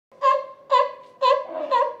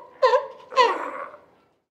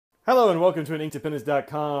Hello and welcome to an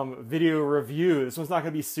inktopendence.com video review. This one's not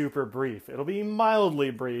going to be super brief. It'll be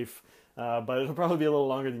mildly brief, but it'll probably be a little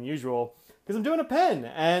longer than usual because I'm doing a pen.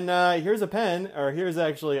 And here's a pen, or here's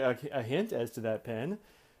actually a hint as to that pen.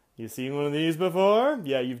 You've seen one of these before?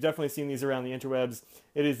 Yeah, you've definitely seen these around the interwebs.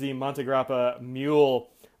 It is the Montegrappa Mule.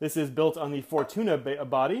 This is built on the Fortuna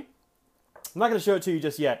body. I'm not going to show it to you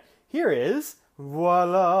just yet. Here is,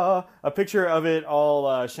 voila, a picture of it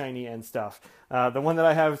all shiny and stuff. The one that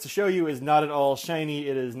I have to show you is not at all shiny.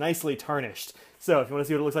 It is nicely tarnished. So if you want to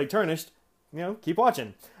see what it looks like tarnished, keep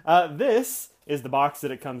watching. This is the box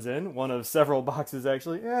that it comes in. One of several boxes,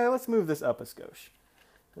 actually. Yeah, let's move this up a skosh.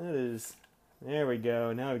 That is, there we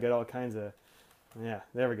go. Now we've got all kinds of, yeah,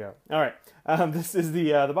 there we go. All right, this is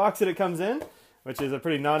the box that it comes in, which is a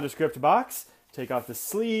pretty nondescript box. Take off the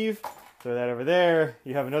sleeve, throw that over there.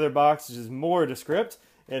 You have another box, which is more descript.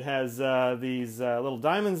 It has these little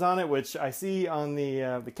diamonds on it, which I see on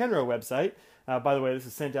the Kenro website. By the way, this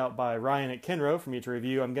is sent out by Ryan at Kenro for me to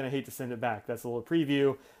review. I'm going to hate to send it back. That's a little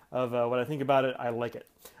preview of what I think about it. I like it.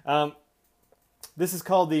 This is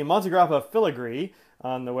called the Montegrappa Filigree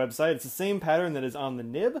on the website. It's the same pattern that is on the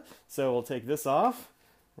nib. So we'll take this off.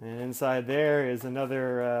 And inside there is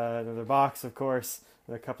another box, of course.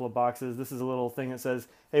 A couple of boxes. This is a little thing that says,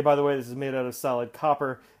 hey, by the way, this is made out of solid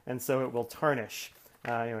copper, and so it will tarnish.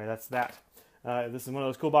 Anyway, that's that. This is one of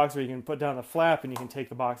those cool boxes where you can put down the flap and you can take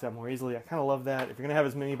the box out more easily. I kind of love that. If you're going to have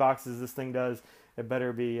as many boxes as this thing does, it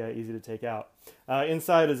better be easy to take out.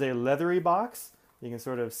 Inside is a leathery box. You can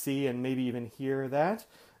sort of see and maybe even hear that.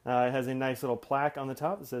 It has a nice little plaque on the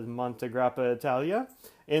top that says Montegrappa Italia.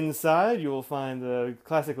 Inside, you will find the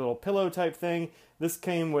classic little pillow type thing. This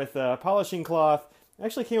came with polishing cloth.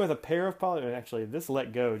 Actually came with a pair of polish. Actually, this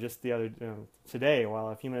let go just the other today,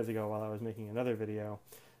 a few minutes ago, while I was making another video.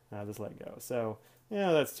 This let go. So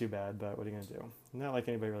yeah, that's too bad. But what are you gonna do? Not like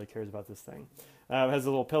anybody really cares about this thing. It has a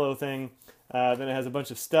little pillow thing. Then it has a bunch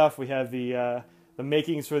of stuff. We have the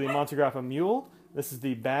makings for the Montegrappa Mule. This is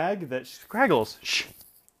the bag that scraggles. Shh.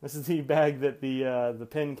 This is the bag that the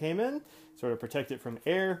pen came in, sort of protect it from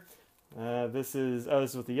air. This is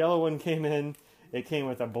what the yellow one came in. It came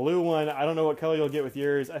with a blue one. I don't know what color you'll get with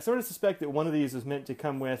yours. I sort of suspect that one of these was meant to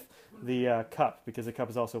come with the cup, because the cup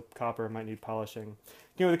is also copper and might need polishing.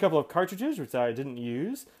 It came with a couple of cartridges, which I didn't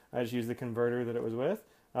use. I just used the converter that it was with.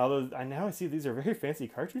 Although now I see these are very fancy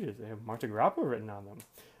cartridges. They have Montegrappa written on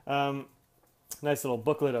them. Nice little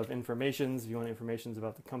booklet of informations, if you want informations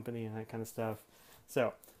about the company and that kind of stuff.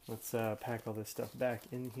 So let's pack all this stuff back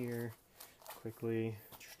in here quickly.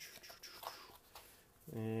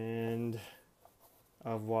 And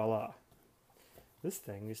voila. This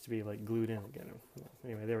thing used to be like glued in again.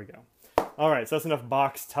 Anyway, there we go. All right, so that's enough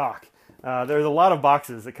box talk. There's a lot of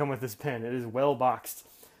boxes that come with this pen. It is well boxed.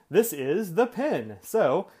 This is the pen.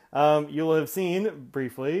 So you'll have seen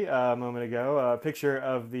briefly a moment ago a picture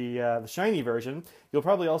of the shiny version. You'll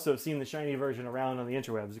probably also have seen the shiny version around on the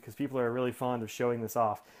interwebs because people are really fond of showing this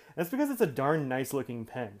off. And it's because it's a darn nice looking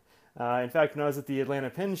pen. In fact, when I was at the Atlanta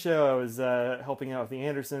Pen Show, I was helping out with the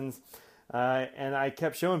Andersons. And I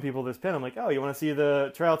kept showing people this pen. I'm like, oh, you want to see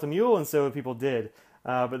try out the Mule? And so people did.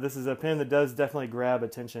 But this is a pen that does definitely grab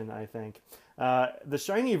attention, I think. The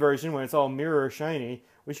shiny version, when it's all mirror shiny,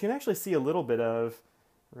 which you can actually see a little bit of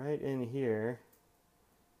right in here.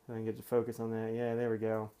 If I can get to focus on that. Yeah, there we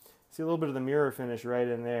go. See a little bit of the mirror finish right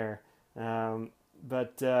in there.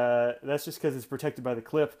 But that's just because it's protected by the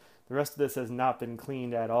clip. The rest of this has not been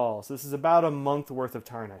cleaned at all. So this is about a month worth of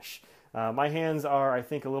tarnish. My hands are, I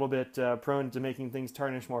think, a little bit prone to making things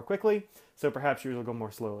tarnish more quickly, so perhaps yours will go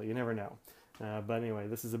more slowly. You never know. But anyway,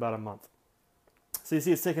 this is about a month. So you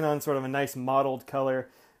see it's taking on sort of a nice mottled color,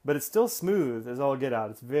 but it's still smooth as all get out.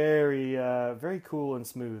 It's very, very cool and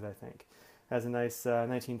smooth, I think. Has a nice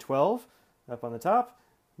 1912 up on the top.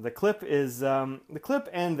 The clip is, the clip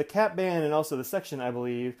and the cap band and also the section, I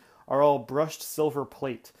believe, are all brushed silver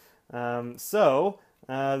plate. I'm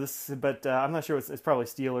not sure, it's probably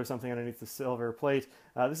steel or something underneath the silver plate.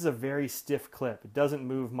 This is a very stiff clip. It doesn't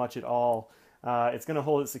move much at all. It's going to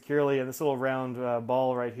hold it securely, and this little round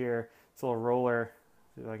ball right here, this little roller,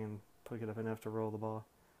 see if I can pick it up enough to roll the ball.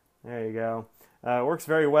 There you go. It works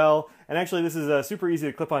very well, and actually this is super easy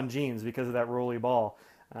to clip on jeans because of that rolly ball.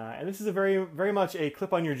 And this is a very much a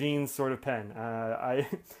clip-on-your-jeans sort of pen. I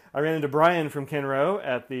ran into Brian from Kenro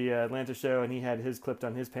at the Atlanta show, and he had his clipped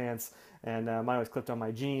on his pants, and mine was clipped on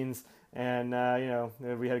my jeans. And,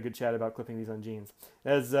 we had a good chat about clipping these on jeans.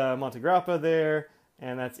 There's Montegrappa there,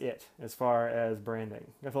 and that's it as far as branding.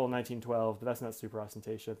 Got a little 1912, but that's not super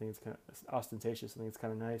ostentatious. I think it's kind of ostentatious. I think it's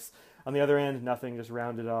kind of nice. On the other end, nothing, just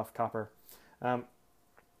rounded off copper.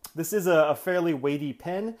 This is a fairly weighty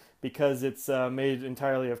pen because it's made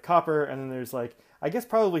entirely of copper, and then there's like, I guess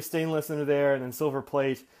probably stainless under there, and then silver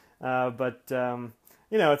plate, but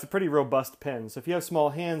you know, it's a pretty robust pen. So if you have small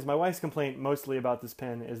hands, my wife's complaint mostly about this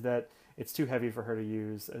pen is that it's too heavy for her to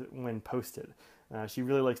use when posted. She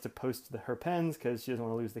really likes to post her pens because she doesn't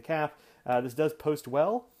want to lose the cap. This does post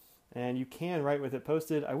well, and you can write with it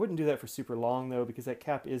posted. I wouldn't do that for super long though, because that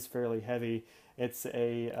cap is fairly heavy. It's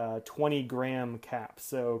a 20-gram cap,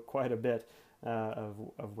 so quite a bit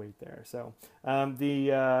of weight there. So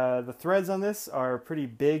the threads on this are pretty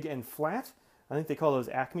big and flat. I think they call those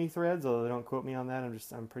Acme threads, although they don't quote me on that.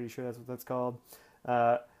 I'm pretty sure that's what that's called.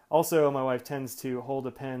 Also, my wife tends to hold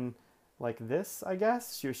a pen like this, I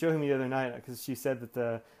guess. She was showing me the other night because she said that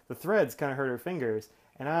the threads kind of hurt her fingers.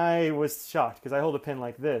 And I was shocked because I hold a pen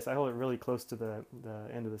like this. I hold it really close to the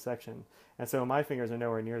end of the section. And so my fingers are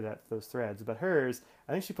nowhere near those threads. But hers,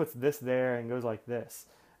 I think she puts this there and goes like this.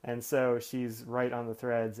 And so she's right on the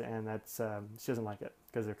threads, and that's she doesn't like it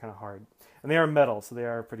because they're kind of hard. And they are metal, so they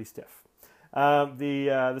are pretty stiff.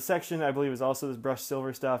 The section, I believe, is also this brushed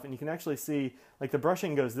silver stuff. And you can actually see, like, the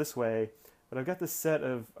brushing goes this way. But I've got this set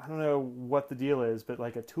of, I don't know what the deal is, but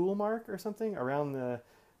like a tool mark or something around the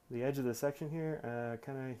edge of the section here,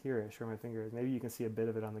 kind of here-ish where my finger is. Maybe you can see a bit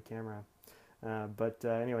of it on the camera. But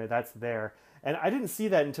anyway, that's there. And I didn't see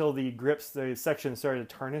that until the section started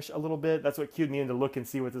to tarnish a little bit. That's what cued me in to look and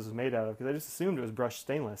see what this was made out of, because I just assumed it was brushed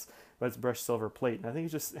stainless, but it's brushed silver plate. And I think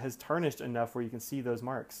it just has tarnished enough where you can see those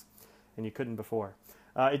marks, and you couldn't before.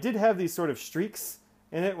 It did have these sort of streaks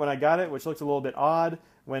in it when I got it, which looked a little bit odd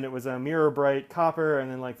when it was a mirror bright copper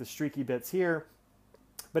and then like the streaky bits here.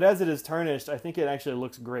 But as it is tarnished, I think it actually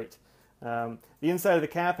looks great. The inside of the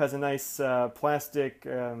cap has a nice plastic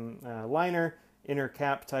liner, inner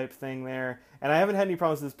cap type thing there. And I haven't had any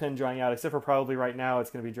problems with this pen drying out, except for probably right now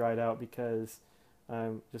it's going to be dried out because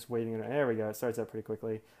I'm just waving it. There we go. It starts out pretty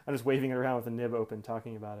quickly. I'm just waving it around with the nib open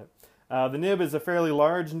talking about it. The nib is a fairly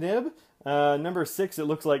large nib. Number 6 it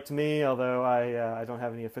looks like to me, although I don't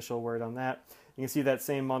have any official word on that. You can see that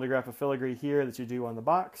same Montegrappa filigree here that you do on the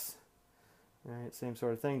box. All right, same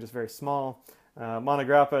sort of thing, just very small.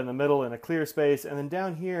 Montegrappa in the middle in a clear space, and then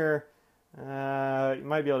down here you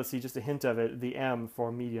might be able to see just a hint of it, the M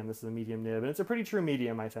for medium. This is a medium nib, and it's a pretty true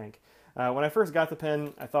medium, I think. When I first got the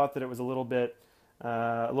pen, I thought that it was a little bit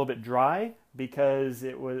dry because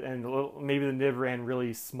it was, and maybe the nib ran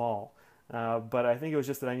really small. But I think it was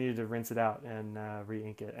just that I needed to rinse it out and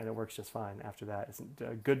re-ink it, and it works just fine after that. It's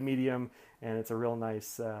a good medium, and it's a real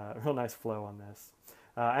nice flow on this.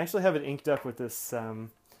 I actually have it inked up with this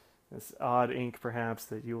this odd ink, perhaps,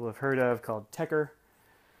 that you will have heard of called Tecker.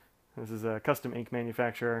 This is a custom ink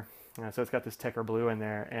manufacturer, so it's got this Tecker blue in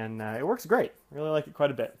there, and it works great. I really like it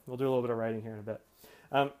quite a bit. We'll do a little bit of writing here in a bit.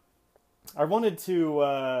 I wanted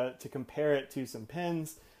to compare it to some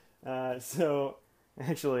pens, so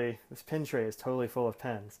actually this pen tray is totally full of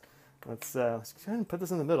pens. Let's go ahead and put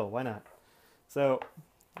this in the middle. Why not? So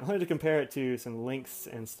I wanted to compare it to some links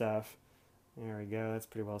and stuff. There we go. That's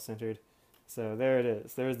pretty well centered. So there it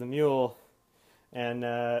is. There's the Mule, and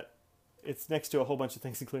it's next to a whole bunch of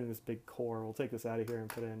things, including this big core. We'll take this out of here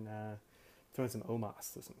and throw in some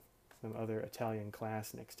Omas, so some other Italian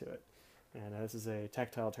class next to it. And this is a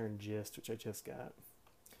tactile turn gist, which I just got.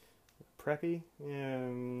 Preppy? Yeah,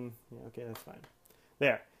 okay, that's fine.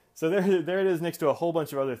 There. So there it is next to a whole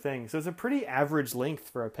bunch of other things. So it's a pretty average length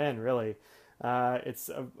for a pen, really. It's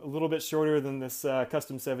a little bit shorter than this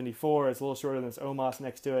Custom 74. It's a little shorter than this Omos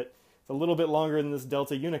next to it. It's a little bit longer than this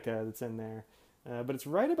Delta Unica that's in there. But it's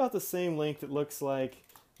right about the same length, it looks like,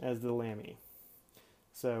 as the Lamy.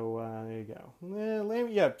 So there you go.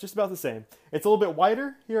 Lamy, yeah, just about the same. It's a little bit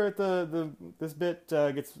wider here at this bit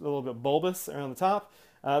gets a little bit bulbous around the top.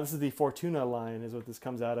 This is the Fortuna line is what this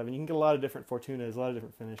comes out of, and you can get a lot of different Fortunas, a lot of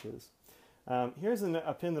different finishes. Here's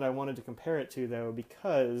a pin that I wanted to compare it to, though,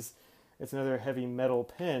 because it's another heavy metal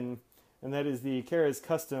pin, and that is the Kara's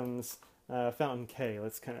Customs Fountain K.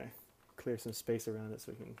 Let's kind of clear some space around it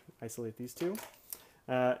so we can isolate these two.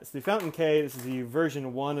 It's the Fountain K. This is the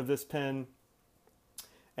version 1 of this pen,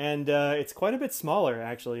 and it's quite a bit smaller,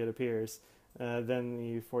 actually, it appears, than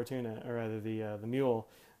the Fortuna, or rather the Mule.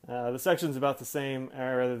 The section's about the same,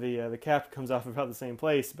 or rather the cap comes off about the same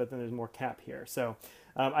place, but then there's more cap here. So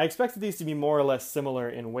I expected these to be more or less similar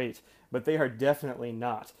in weight, but they are definitely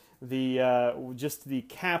not. Just the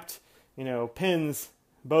capped, pins,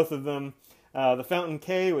 both of them. The Fountain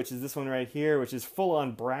K, which is this one right here, which is full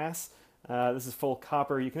on brass. This is full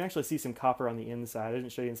copper. You can actually see some copper on the inside. I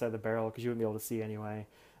didn't show you inside the barrel because you wouldn't be able to see anyway,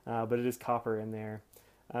 but it is copper in there.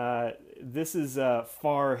 This is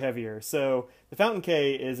far heavier. So the Fountain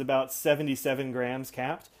K is about 77 grams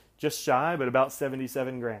capped, just shy, but about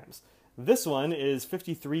 77 grams. This one is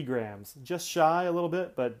 53 grams, just shy a little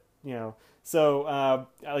bit, but you know, so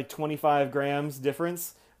like 25 grams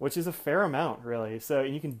difference, which is a fair amount, really. So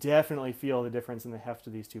you can definitely feel the difference in the heft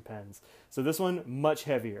of these two pens. So this one, much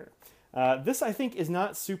heavier. This, I think, is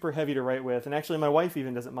not super heavy to write with, and actually my wife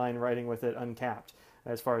even doesn't mind writing with it uncapped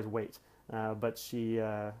as far as weight. But she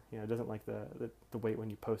doesn't like the weight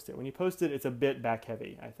when you post it. When you post it, it's a bit back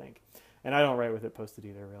heavy, I think. And I don't write with it posted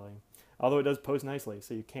either, really. Although it does post nicely,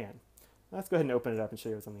 so you can. Let's go ahead and open it up and show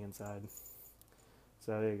you what's on the inside.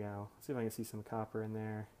 So there you go. Let's see if I can see some copper in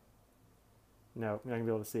there. No, you're not going to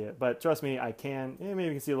be able to see it. But trust me, I can. Maybe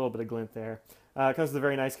you can see a little bit of glint there. It comes with a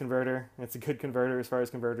very nice converter. It's a good converter as far as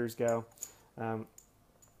converters go. There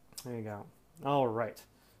you go. All right.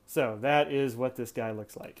 So that is what this guy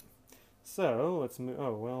looks like. So let's move.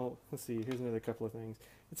 Oh, well, let's see. Here's another couple of things.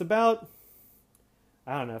 It's about,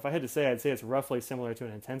 I don't know. If I had to say, I'd say it's roughly similar to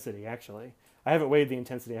an intensity, actually. I haven't weighed the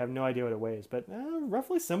intensity. I have no idea what it weighs, but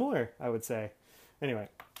roughly similar, I would say. Anyway,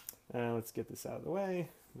 let's get this out of the way.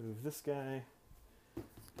 Move this guy.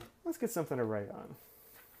 Let's get something to write on.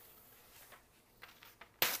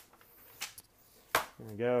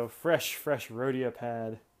 There we go. Fresh Rhodia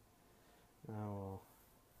pad. We'll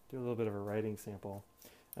do a little bit of a writing sample.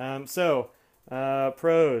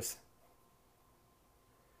 Pros.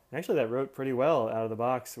 Actually, that wrote pretty well out of the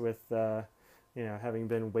box with, having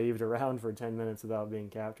been waved around for 10 minutes without being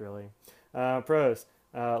capped, really. Pros.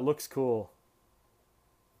 Looks cool.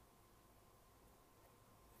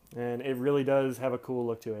 And it really does have a cool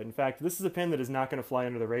look to it. In fact, this is a pen that is not going to fly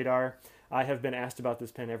under the radar. I have been asked about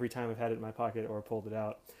this pen every time I've had it in my pocket or pulled it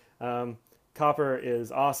out. Copper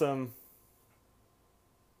is awesome.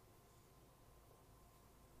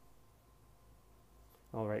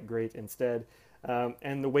 All right, great instead.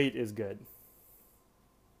 And the weight is good.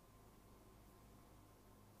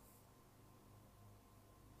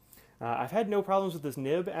 I've had no problems with this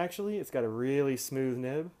nib, actually. It's got a really smooth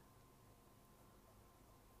nib.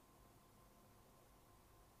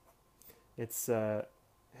 It's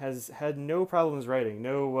has had no problems writing,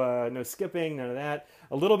 no skipping, none of that.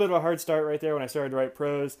 A little bit of a hard start right there when I started to write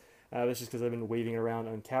prose. That's just because I've been waiting around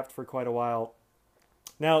uncapped for quite a while.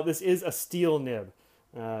 Now, this is a steel nib.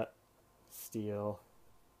 Steel.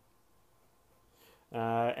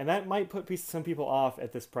 And that might put some people off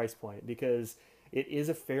at this price point because it is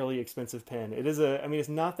a fairly expensive pen. It is it's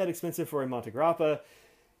not that expensive for a Montegrappa.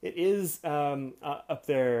 It is up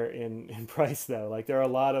there in price, though. Like, there are a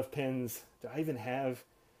lot of pens. I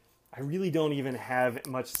really don't even have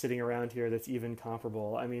much sitting around here that's even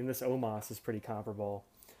comparable. I mean, this Omos is pretty comparable.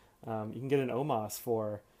 You can get an Omos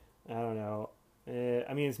for, I don't know.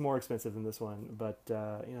 It's more expensive than this one, but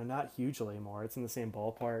not hugely more. It's in the same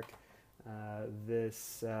ballpark.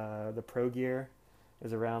 The Pro Gear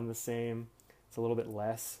is around the same. It's a little bit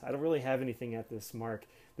less. I don't really have anything at this mark.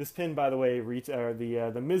 This pen, by the way,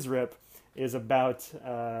 the Mizrip is about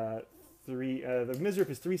the Mizrip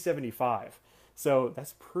is $375. So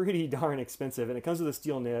that's pretty darn expensive, and it comes with a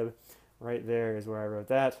steel nib. Right there is where I wrote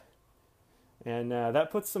that. And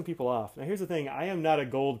that puts some people off. Now, here's the thing. I am not a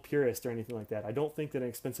gold purist or anything like that. I don't think that an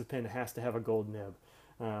expensive pen has to have a gold nib.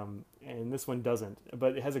 And this one doesn't.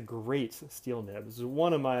 But it has a great steel nib. This is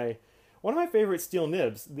one of my favorite steel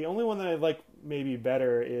nibs. The only one that I like maybe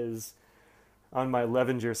better is on my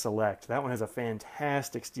Levenger Select. That one has a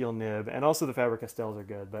fantastic steel nib. And also the Faber-Castells are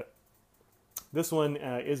good. But this one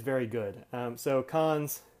is very good. So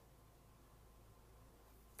cons,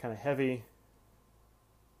 kind of heavy.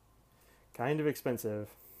 Kind of expensive.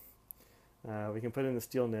 We can put in the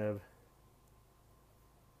steel nib.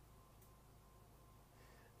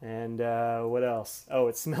 And what else? Oh,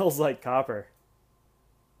 it smells like copper.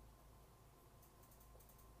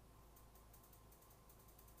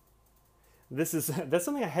 That's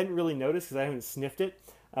something I hadn't really noticed because I haven't sniffed it.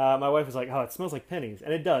 My wife was like, "Oh, it smells like pennies,"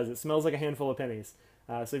 and it does. It smells like a handful of pennies.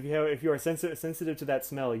 So if you are sensitive to that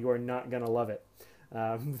smell, you are not gonna love it.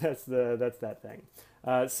 That's that thing.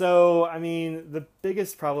 So, I mean, the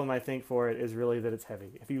biggest problem I think for it is really that it's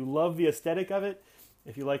heavy. If you love the aesthetic of it,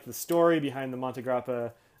 if you like the story behind the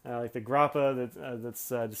Montegrappa, like the grappa that's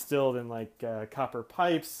distilled in like copper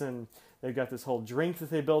pipes, and they've got this whole drink that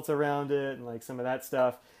they built around it, and like some of that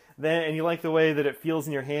stuff, and you like the way that it feels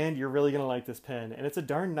in your hand, you're really gonna like this pen. And it's a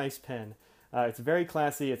darn nice pen. It's very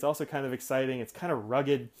classy. It's also kind of exciting. It's kind of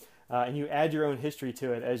rugged. And you add your own history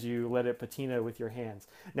to it as you let it patina with your hands.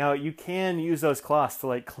 Now, you can use those cloths to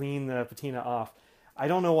like clean the patina off. I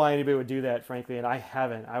don't know why anybody would do that, frankly, and I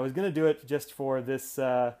haven't. I was going to do it just for this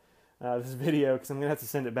this video because I'm going to have to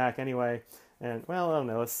send it back anyway. And, well, I don't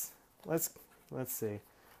know. Let's see.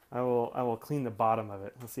 I will clean the bottom of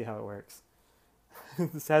it. Let's see how it works.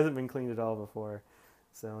 This hasn't been cleaned at all before,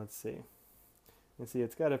 so let's see. Let's see,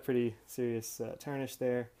 it's got a pretty serious tarnish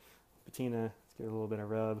there. Patina, let's give it a little bit of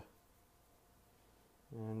rub.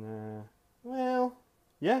 And, well,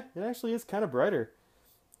 yeah, it actually is kind of brighter.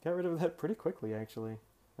 Got rid of that pretty quickly, actually.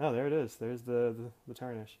 Oh, there it is. There's the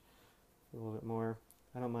tarnish. A little bit more.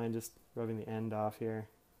 I don't mind just rubbing the end off here.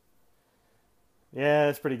 Yeah,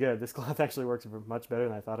 it's pretty good. This cloth actually works much better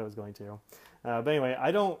than I thought it was going to. But anyway,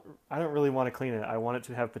 I don't really want to clean it. I want it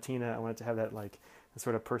to have patina. I want it to have that like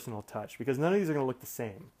sort of personal touch because none of these are going to look the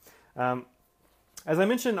same. As I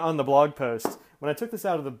mentioned on the blog post, when I took this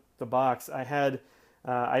out of the box, I had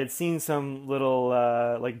seen some little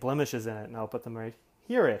like blemishes in it, and I'll put them right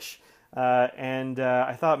here-ish. And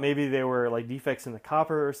I thought maybe they were like defects in the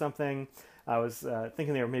copper or something. I was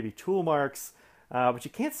thinking they were maybe tool marks. But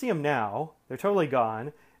you can't see them now. They're totally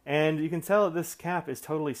gone. And you can tell that this cap is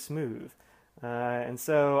totally smooth. And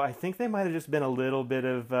so I think they might have just been a little bit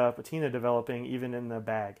of patina developing even in the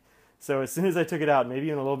bag. So as soon as I took it out, maybe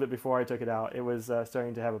even a little bit before I took it out, it was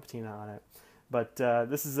starting to have a patina on it. But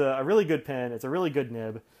this is a really good pen. It's a really good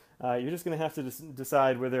nib. You're just going to have to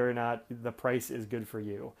decide whether or not the price is good for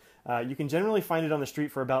you. You can generally find it on the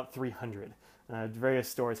street for about $300. Various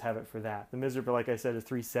stores have it for that. The Miserable, like I said, is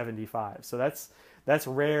 $375. So that's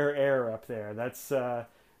rare air up there. That's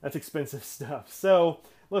expensive stuff. So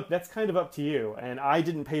look, that's kind of up to you. And I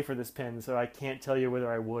didn't pay for this pen, so I can't tell you whether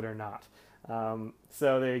I would or not.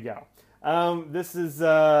 So there you go. This is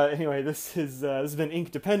anyway. This has been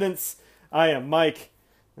Ink Dependence. I am Mike.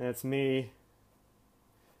 That's me.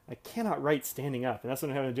 I cannot write standing up, and that's what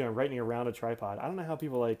I'm having to do. I'm writing around a tripod. I don't know how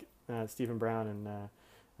people like Stephen Brown and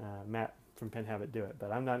Matt from Pen Habit do it,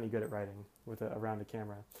 but I'm not any good at writing around a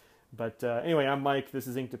camera. But anyway, I'm Mike. This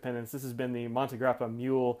is Ink Dependence. This has been the Montegrappa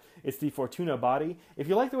Mule. It's the Fortuna body. If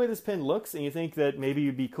you like the way this pen looks and you think that maybe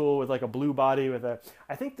you'd be cool with like a blue body with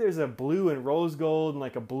I think there's a blue and rose gold and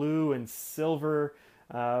like a blue and silver.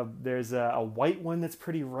 There's a white one that's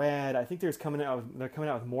pretty rad. I think they're coming out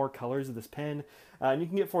with more colors of this pen. And you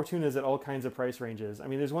can get Fortunas at all kinds of price ranges. I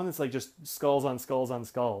mean, there's one that's like just skulls on skulls on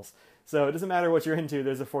skulls. So it doesn't matter what you're into.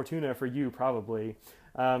 There's a Fortuna for you probably.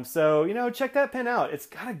 So, check that pen out. It's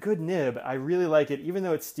got a good nib. I really like it. Even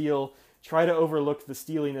though it's steel, try to overlook the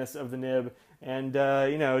steeliness of the nib and,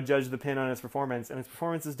 judge the pen on its performance. And its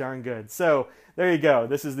performance is darn good. So there you go.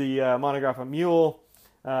 This is the Montegrappa Mule.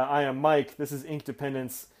 I am Mike. This is Ink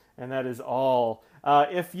Dependence. And that is all.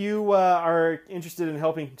 If you are interested in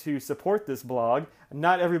helping to support this blog,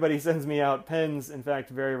 not everybody sends me out pens. In fact,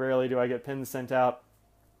 very rarely do I get pens sent out.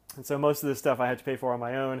 And so most of this stuff I have to pay for on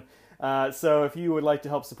my own. So if you would like to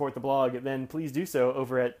help support the blog, then please do so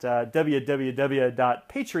over at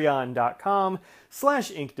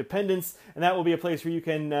www.patreon.com/inkdependence. And that will be a place where you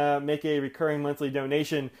can make a recurring monthly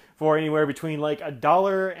donation for anywhere between like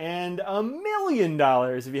 $1 and $1 million.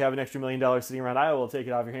 If you have an extra $1 million sitting around, I will take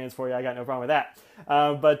it off your hands for you. I got no problem with that.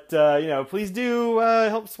 But please do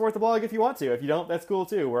help support the blog if you want to. If you don't, that's cool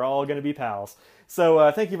too. We're all going to be pals.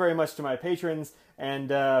 So thank you very much to my patrons, and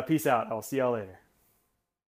peace out. I'll see y'all later.